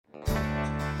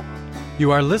You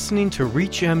are listening to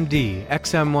ReachMD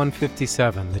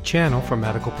XM157, the channel for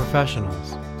medical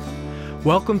professionals.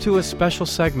 Welcome to a special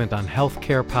segment on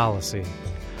healthcare policy.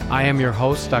 I am your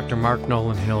host, Dr. Mark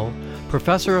Nolan Hill,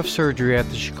 professor of surgery at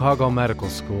the Chicago Medical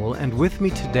School, and with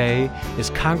me today is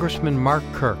Congressman Mark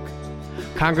Kirk.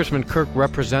 Congressman Kirk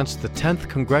represents the 10th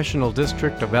Congressional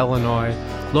District of Illinois,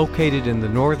 located in the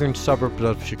northern suburbs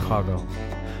of Chicago.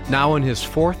 Now in his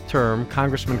fourth term,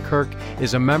 Congressman Kirk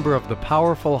is a member of the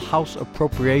powerful House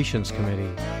Appropriations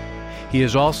Committee. He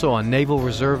is also a Naval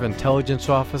Reserve Intelligence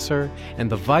Officer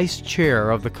and the Vice Chair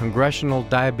of the Congressional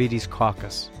Diabetes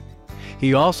Caucus.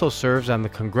 He also serves on the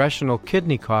Congressional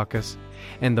Kidney Caucus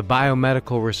and the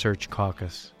Biomedical Research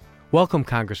Caucus. Welcome,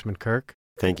 Congressman Kirk.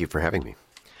 Thank you for having me.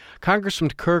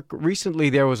 Congressman Kirk, recently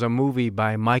there was a movie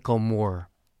by Michael Moore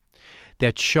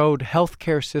that showed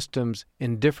healthcare systems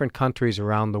in different countries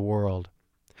around the world.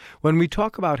 When we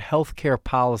talk about healthcare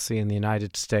policy in the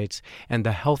United States and the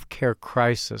healthcare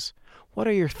crisis, what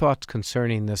are your thoughts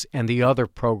concerning this and the other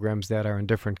programs that are in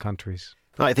different countries?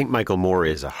 Well, I think Michael Moore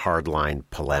is a hardline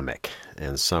polemic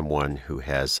and someone who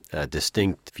has a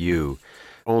distinct view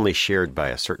only shared by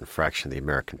a certain fraction of the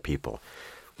American people.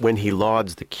 When he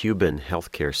lauds the Cuban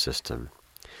healthcare system,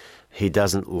 he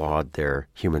doesn't laud their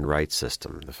human rights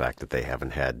system, the fact that they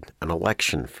haven't had an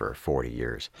election for 40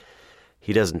 years.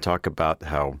 He doesn't talk about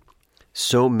how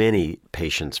so many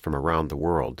patients from around the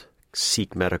world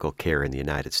seek medical care in the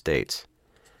United States,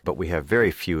 but we have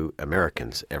very few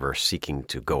Americans ever seeking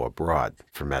to go abroad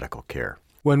for medical care.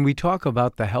 When we talk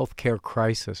about the healthcare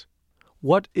crisis,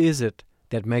 what is it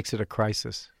that makes it a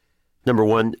crisis? Number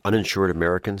one, uninsured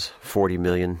Americans, 40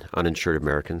 million uninsured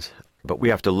Americans. But we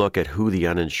have to look at who the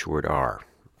uninsured are.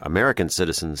 American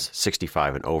citizens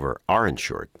 65 and over are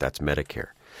insured. That's Medicare.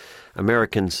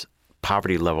 Americans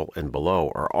poverty level and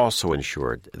below are also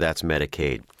insured. That's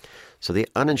Medicaid. So the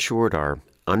uninsured are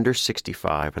under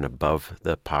 65 and above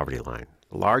the poverty line.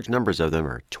 Large numbers of them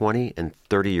are 20 and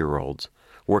 30-year-olds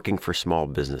working for small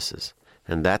businesses.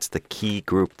 And that's the key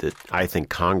group that I think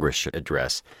Congress should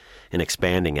address in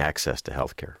expanding access to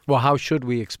health care. Well, how should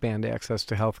we expand access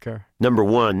to health care? Number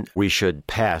one, we should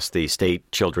pass the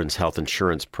state children's health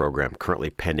insurance program currently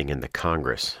pending in the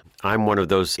Congress. I'm one of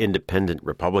those independent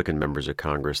Republican members of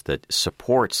Congress that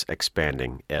supports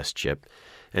expanding SCHIP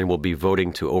and will be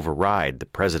voting to override the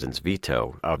president's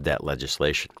veto of that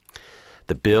legislation.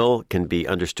 The bill can be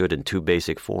understood in two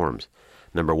basic forms.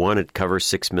 Number one, it covers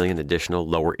 6 million additional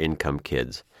lower-income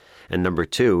kids. And number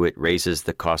two, it raises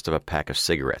the cost of a pack of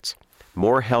cigarettes.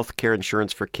 More health care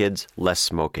insurance for kids, less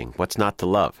smoking. What's not to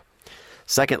love?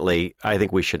 Secondly, I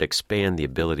think we should expand the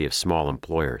ability of small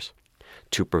employers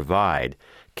to provide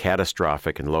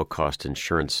catastrophic and low-cost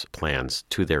insurance plans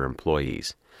to their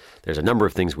employees. There's a number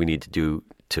of things we need to do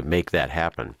to make that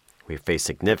happen. We face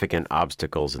significant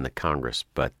obstacles in the Congress,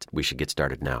 but we should get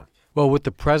started now. Well, with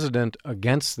the president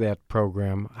against that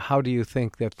program, how do you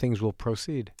think that things will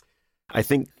proceed? I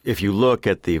think if you look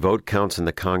at the vote counts in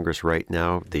the Congress right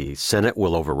now, the Senate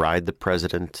will override the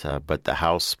president, but the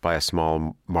House, by a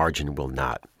small margin, will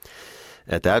not.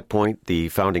 At that point, the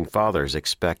Founding Fathers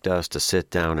expect us to sit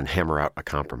down and hammer out a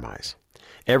compromise.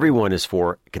 Everyone is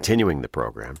for continuing the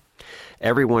program.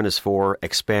 Everyone is for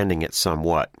expanding it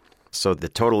somewhat. So the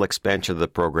total expansion of the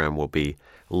program will be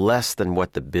less than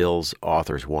what the bill's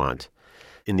authors want.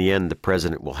 In the end, the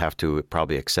president will have to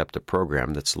probably accept a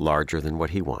program that's larger than what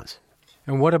he wants.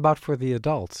 And what about for the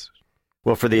adults?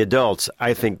 Well, for the adults,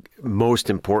 I think most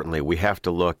importantly, we have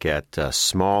to look at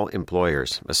small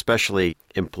employers, especially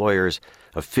employers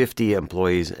of 50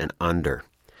 employees and under,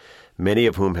 many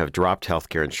of whom have dropped health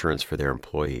care insurance for their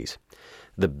employees.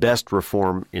 The best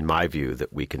reform, in my view,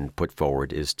 that we can put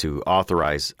forward is to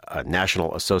authorize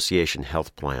National Association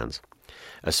health plans,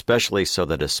 especially so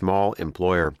that a small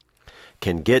employer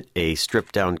can get a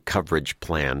stripped-down coverage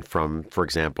plan from, for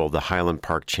example, the Highland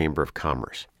Park Chamber of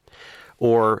Commerce.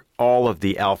 Or all of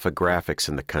the Alpha Graphics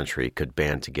in the country could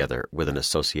band together with an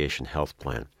association health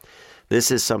plan. This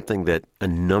is something that a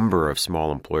number of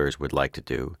small employers would like to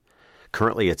do.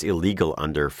 Currently, it's illegal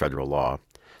under federal law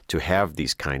to have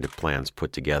these kind of plans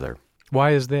put together.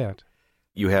 Why is that?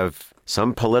 You have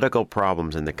some political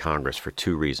problems in the Congress for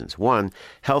two reasons. One,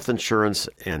 health insurance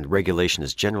and regulation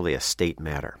is generally a state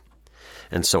matter.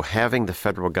 And so having the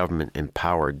federal government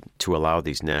empowered to allow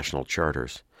these national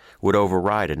charters would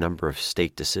override a number of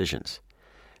state decisions.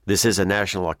 This is a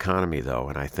national economy, though,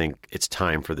 and I think it's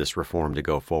time for this reform to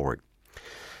go forward.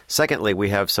 Secondly, we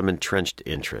have some entrenched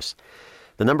interests.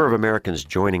 The number of Americans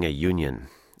joining a union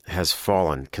has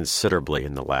fallen considerably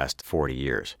in the last 40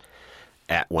 years.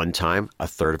 At one time, a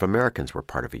third of Americans were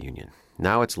part of a union.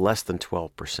 Now it's less than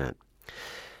 12%.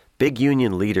 Big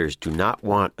union leaders do not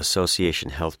want association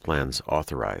health plans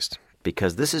authorized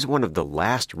because this is one of the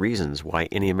last reasons why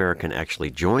any American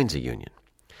actually joins a union.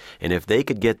 And if they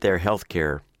could get their health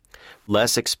care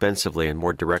less expensively and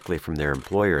more directly from their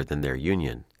employer than their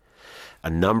union,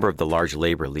 a number of the large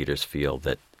labor leaders feel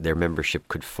that their membership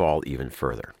could fall even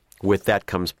further. With that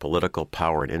comes political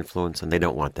power and influence, and they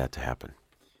don't want that to happen.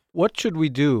 What should we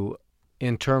do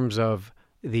in terms of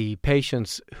the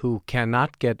patients who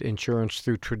cannot get insurance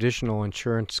through traditional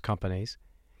insurance companies,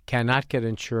 cannot get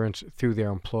insurance through their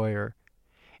employer,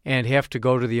 and have to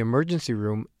go to the emergency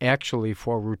room actually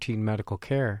for routine medical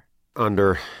care?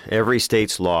 Under every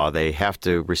state's law, they have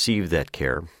to receive that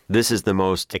care. This is the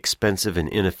most expensive and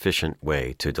inefficient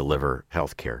way to deliver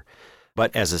health care.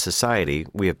 But as a society,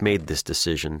 we have made this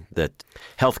decision that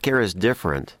health care is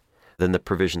different than the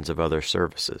provisions of other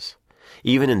services.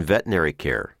 Even in veterinary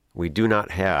care, we do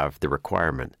not have the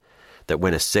requirement that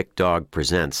when a sick dog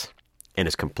presents and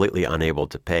is completely unable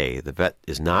to pay, the vet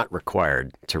is not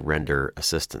required to render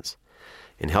assistance.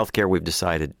 In healthcare, we've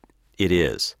decided it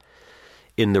is.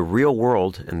 In the real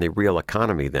world and the real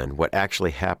economy, then, what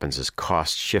actually happens is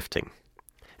cost shifting.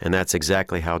 And that's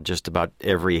exactly how just about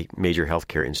every major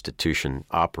healthcare institution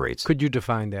operates. Could you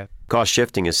define that? Cost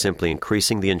shifting is simply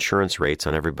increasing the insurance rates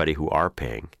on everybody who are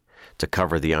paying to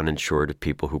cover the uninsured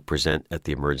people who present at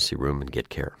the emergency room and get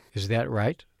care. Is that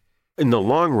right? In the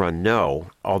long run,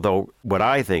 no. Although what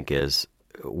I think is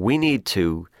we need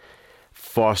to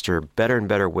foster better and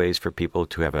better ways for people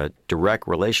to have a direct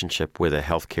relationship with a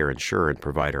healthcare insurer and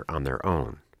provider on their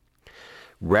own,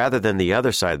 rather than the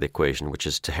other side of the equation, which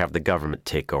is to have the government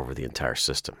take over the entire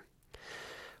system.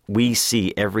 We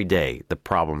see every day the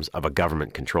problems of a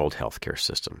government-controlled healthcare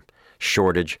system: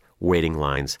 shortage, waiting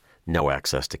lines, no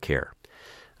access to care.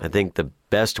 I think the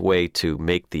best way to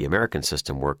make the American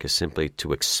system work is simply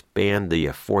to expand the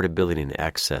affordability and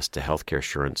access to healthcare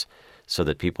insurance so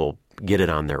that people get it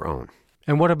on their own.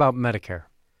 And what about Medicare?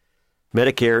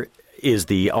 Medicare is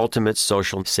the ultimate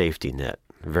social safety net,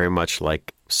 very much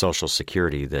like Social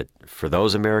Security, that for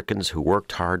those Americans who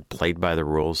worked hard, played by the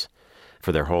rules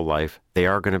for their whole life, they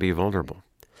are going to be vulnerable.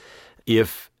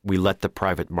 If we let the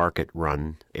private market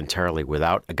run entirely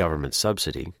without a government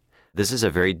subsidy, this is a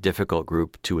very difficult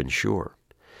group to insure.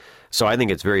 So I think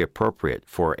it's very appropriate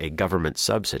for a government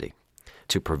subsidy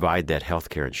to provide that health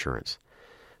care insurance.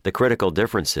 The critical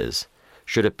difference is,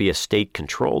 should it be a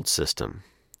state-controlled system,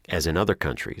 as in other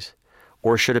countries,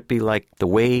 or should it be like the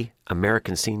way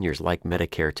American seniors like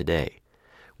Medicare today,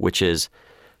 which is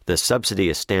the subsidy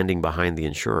is standing behind the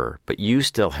insurer, but you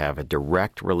still have a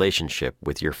direct relationship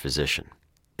with your physician.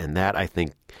 And that, I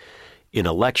think, in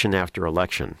election after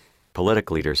election,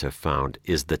 political leaders have found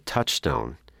is the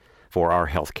touchstone for our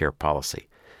health care policy.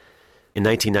 In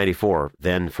 1994,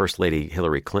 then First Lady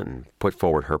Hillary Clinton put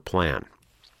forward her plan,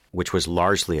 which was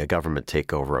largely a government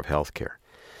takeover of health care.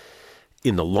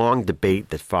 In the long debate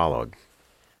that followed,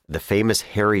 the famous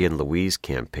Harry and Louise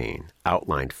campaign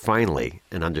outlined finally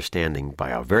an understanding by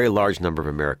a very large number of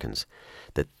Americans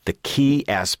that the key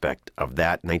aspect of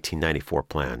that 1994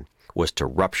 plan was to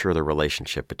rupture the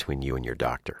relationship between you and your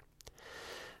doctor.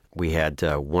 We had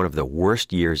one of the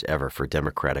worst years ever for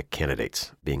Democratic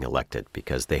candidates being elected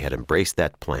because they had embraced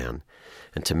that plan,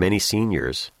 and to many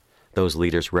seniors, those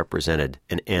leaders represented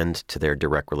an end to their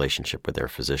direct relationship with their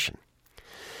physician.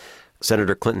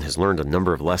 Senator Clinton has learned a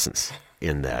number of lessons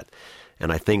in that,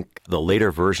 and I think the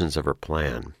later versions of her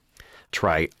plan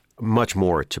try much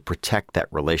more to protect that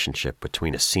relationship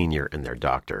between a senior and their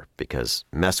doctor, because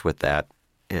mess with that,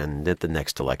 and at the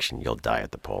next election, you'll die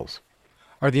at the polls.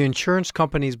 Are the insurance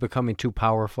companies becoming too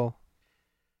powerful?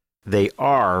 They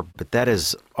are, but that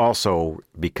is also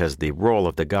because the role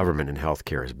of the government in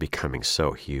healthcare is becoming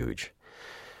so huge.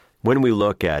 When we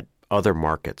look at other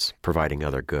markets providing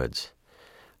other goods,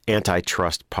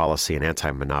 antitrust policy and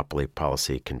anti-monopoly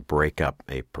policy can break up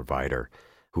a provider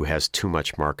who has too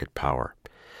much market power.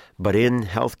 But in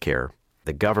healthcare,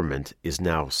 the government is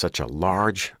now such a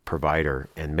large provider,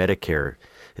 and Medicare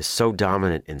is so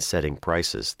dominant in setting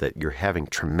prices that you're having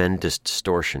tremendous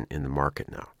distortion in the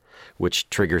market now, which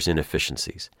triggers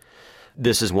inefficiencies.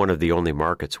 This is one of the only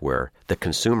markets where the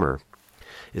consumer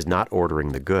is not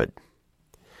ordering the good.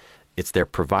 It's their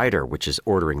provider which is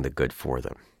ordering the good for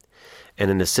them.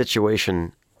 And in a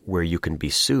situation where you can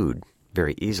be sued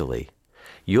very easily,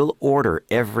 you'll order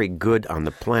every good on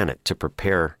the planet to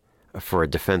prepare for a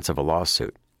defense of a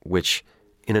lawsuit, which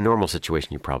in a normal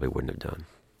situation you probably wouldn't have done.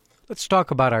 Let's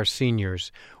talk about our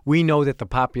seniors. We know that the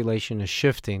population is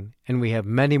shifting, and we have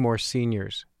many more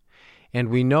seniors. And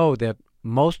we know that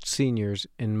most seniors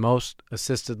in most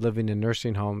assisted living and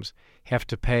nursing homes have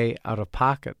to pay out of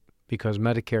pocket because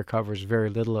Medicare covers very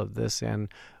little of this and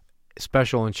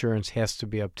special insurance has to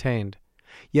be obtained.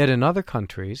 Yet in other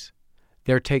countries,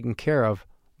 they're taken care of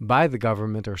by the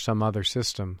government or some other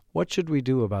system. What should we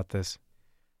do about this?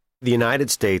 The United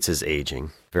States is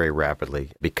aging very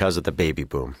rapidly because of the baby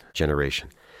boom generation.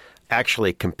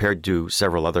 Actually, compared to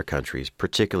several other countries,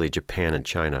 particularly Japan and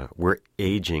China, we're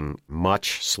aging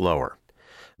much slower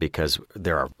because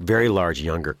there are very large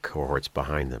younger cohorts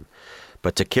behind them.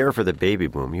 But to care for the baby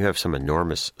boom, you have some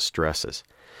enormous stresses.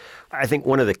 I think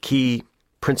one of the key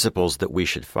principles that we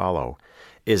should follow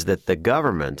is that the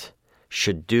government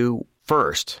should do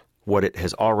first what it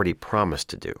has already promised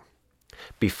to do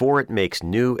before it makes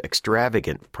new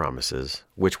extravagant promises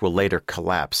which will later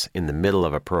collapse in the middle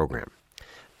of a program.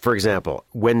 For example,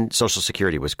 when Social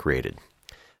Security was created,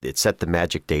 it set the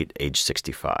magic date age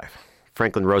 65.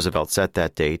 Franklin Roosevelt set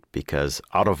that date because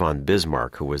Otto von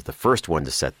Bismarck, who was the first one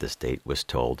to set this date, was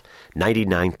told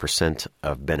 99%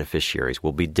 of beneficiaries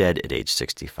will be dead at age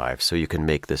 65, so you can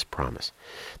make this promise.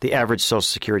 The average Social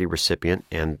Security recipient,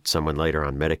 and someone later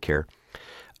on Medicare,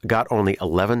 got only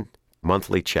 11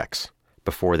 monthly checks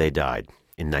before they died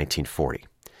in 1940.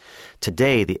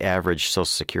 Today, the average Social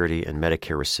Security and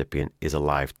Medicare recipient is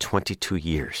alive 22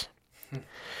 years.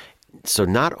 So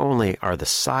not only are the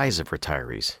size of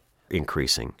retirees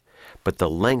increasing, but the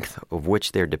length of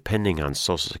which they're depending on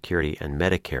Social Security and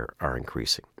Medicare are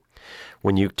increasing.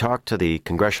 When you talk to the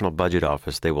Congressional Budget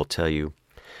Office, they will tell you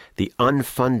the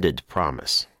unfunded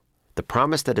promise, the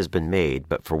promise that has been made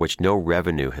but for which no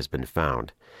revenue has been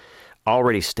found,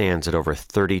 already stands at over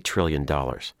 $30 trillion,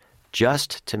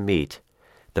 just to meet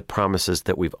the promises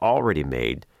that we've already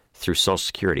made through Social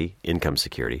Security, income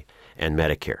security, and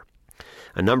Medicare.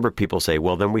 A number of people say,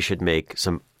 well, then we should make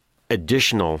some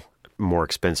additional, more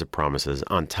expensive promises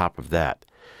on top of that.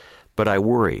 But I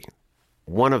worry,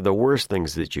 one of the worst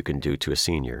things that you can do to a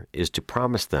senior is to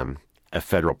promise them a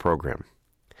federal program.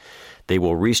 They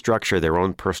will restructure their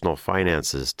own personal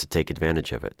finances to take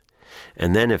advantage of it.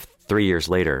 And then if 3 years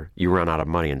later you run out of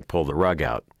money and pull the rug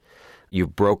out,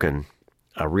 you've broken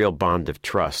a real bond of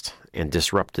trust and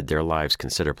disrupted their lives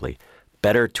considerably.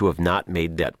 Better to have not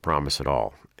made that promise at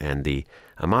all. And the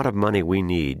amount of money we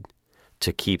need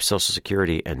to keep Social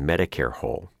Security and Medicare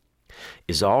whole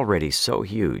is already so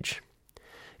huge,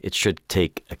 it should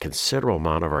take a considerable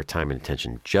amount of our time and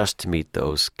attention just to meet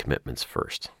those commitments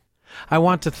first. I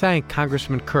want to thank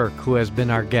Congressman Kirk, who has been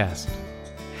our guest.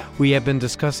 We have been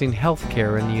discussing health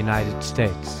care in the United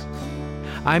States.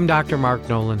 I'm Dr. Mark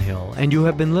Nolan Hill, and you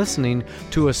have been listening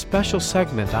to a special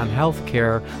segment on health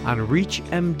care on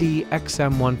ReachMD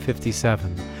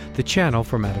XM157, the channel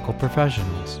for medical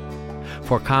professionals.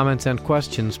 For comments and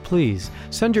questions, please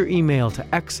send your email to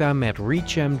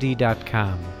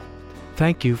xm@reachmd.com.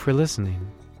 Thank you for listening.